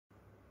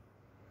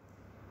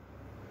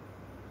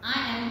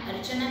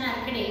Archana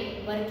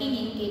Narkade, working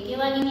in KK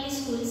Wag English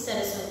School,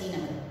 Saraswati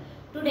Nagar.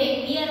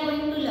 Today we are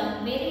going to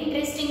learn very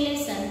interesting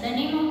lesson. The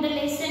name of the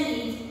lesson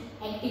is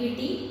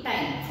Activity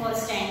Time for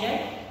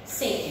Standard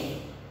 2nd.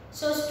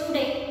 So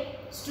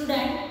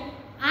student,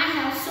 I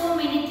have so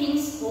many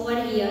things over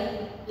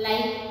here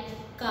like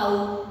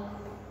cow,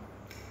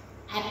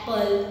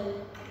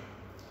 apple,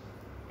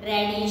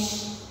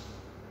 radish,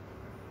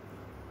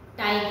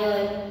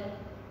 tiger,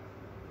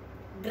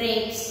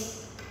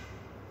 grapes,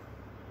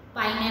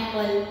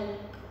 pineapple,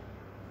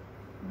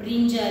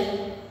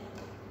 brinjal,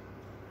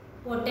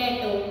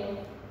 potato,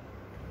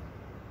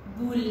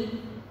 bull,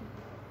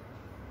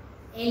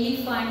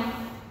 elephant,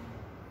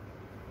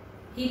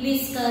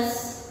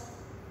 hibiscus,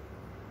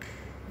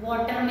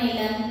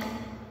 watermelon,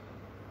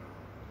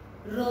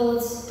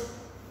 rose,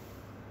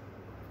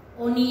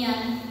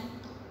 onion,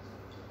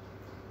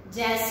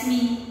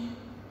 jasmine,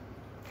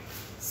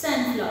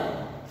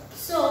 sunflower.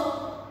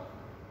 So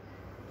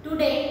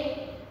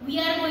today we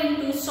are going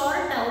to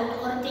sort out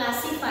or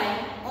classify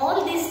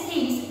all these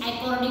things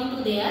according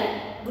to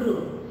their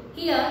group.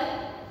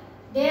 Here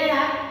there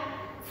are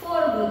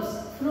 4 groups: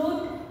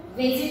 fruit,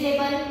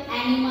 vegetable,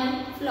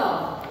 animal,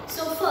 flower.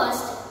 So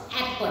first,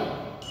 apple.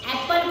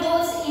 Apple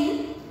goes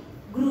in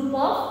group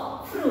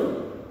of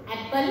fruit.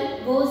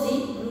 Apple goes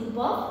in group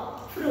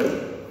of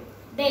fruit.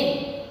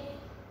 Then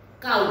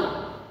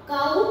cow.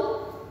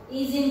 Cow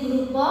is in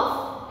group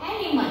of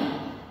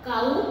animal.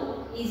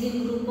 Cow is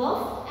in group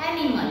of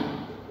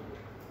animal.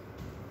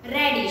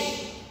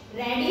 Radish.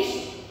 Radish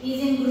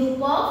is in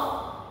group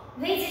of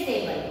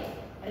vegetable.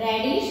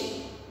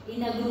 Radish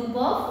in a group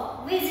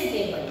of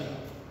vegetable.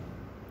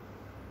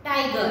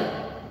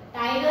 Tiger.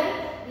 Tiger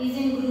is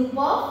in group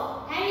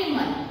of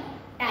animal.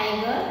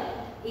 Tiger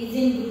is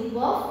in group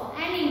of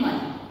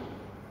animal.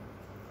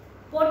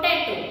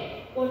 Potato.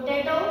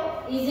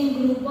 Potato is in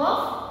group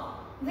of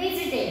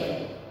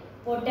vegetable.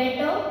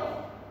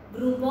 Potato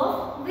group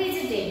of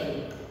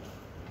vegetable.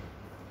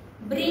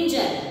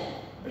 Brinjal.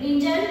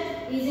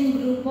 Brinjal is in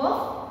group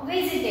of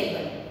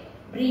vegetable.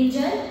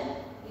 Brinjal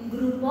in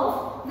group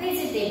of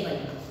vegetable.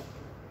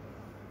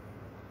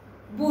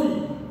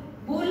 Bull.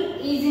 Bull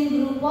is in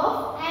group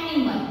of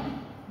animal.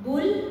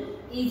 Bull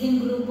is in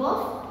group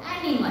of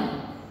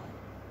animal.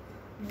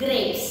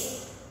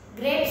 Grapes.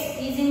 Grapes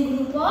is in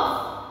group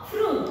of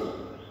fruit.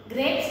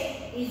 Grapes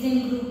is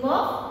in group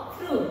of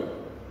fruit.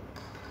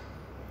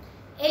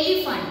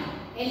 Elephant.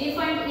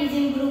 Elephant is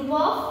in group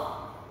of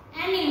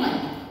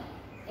animal.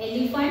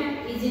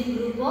 Elephant is in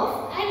group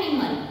of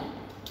animal.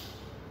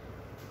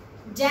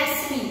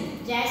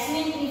 Jasmine.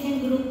 Jasmine is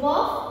in group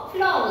of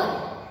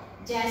flower.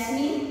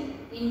 Jasmine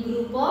in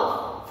group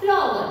of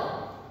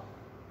flower.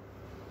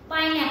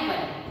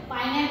 Pineapple.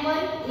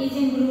 Pineapple is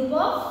in group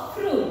of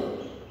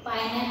fruit.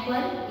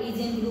 Pineapple is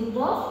in group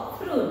of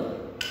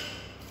fruit.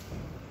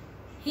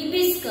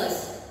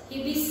 Hibiscus.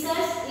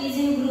 Hibiscus is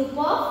in group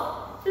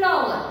of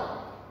flower.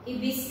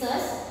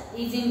 Hibiscus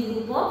is in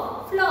group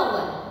of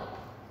flower.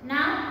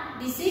 Now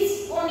this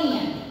is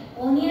onion.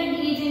 Onion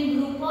is in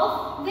group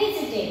of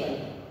vegetable.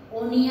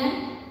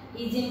 Onion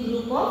is in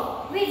group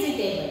of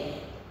vegetable.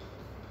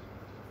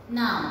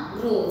 Now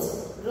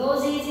rose.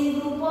 Rose is in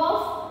group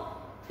of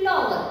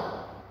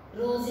flower.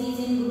 Rose is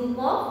in group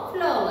of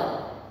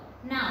flower.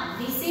 Now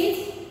this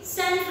is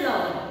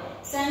sunflower.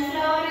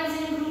 Sunflower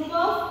is in group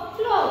of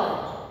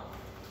flower.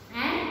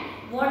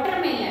 And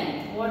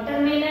watermelon.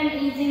 Watermelon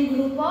is in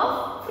group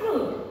of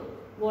fruit.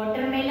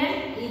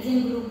 Watermelon is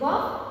in group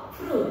of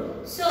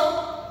fruit.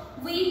 So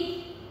we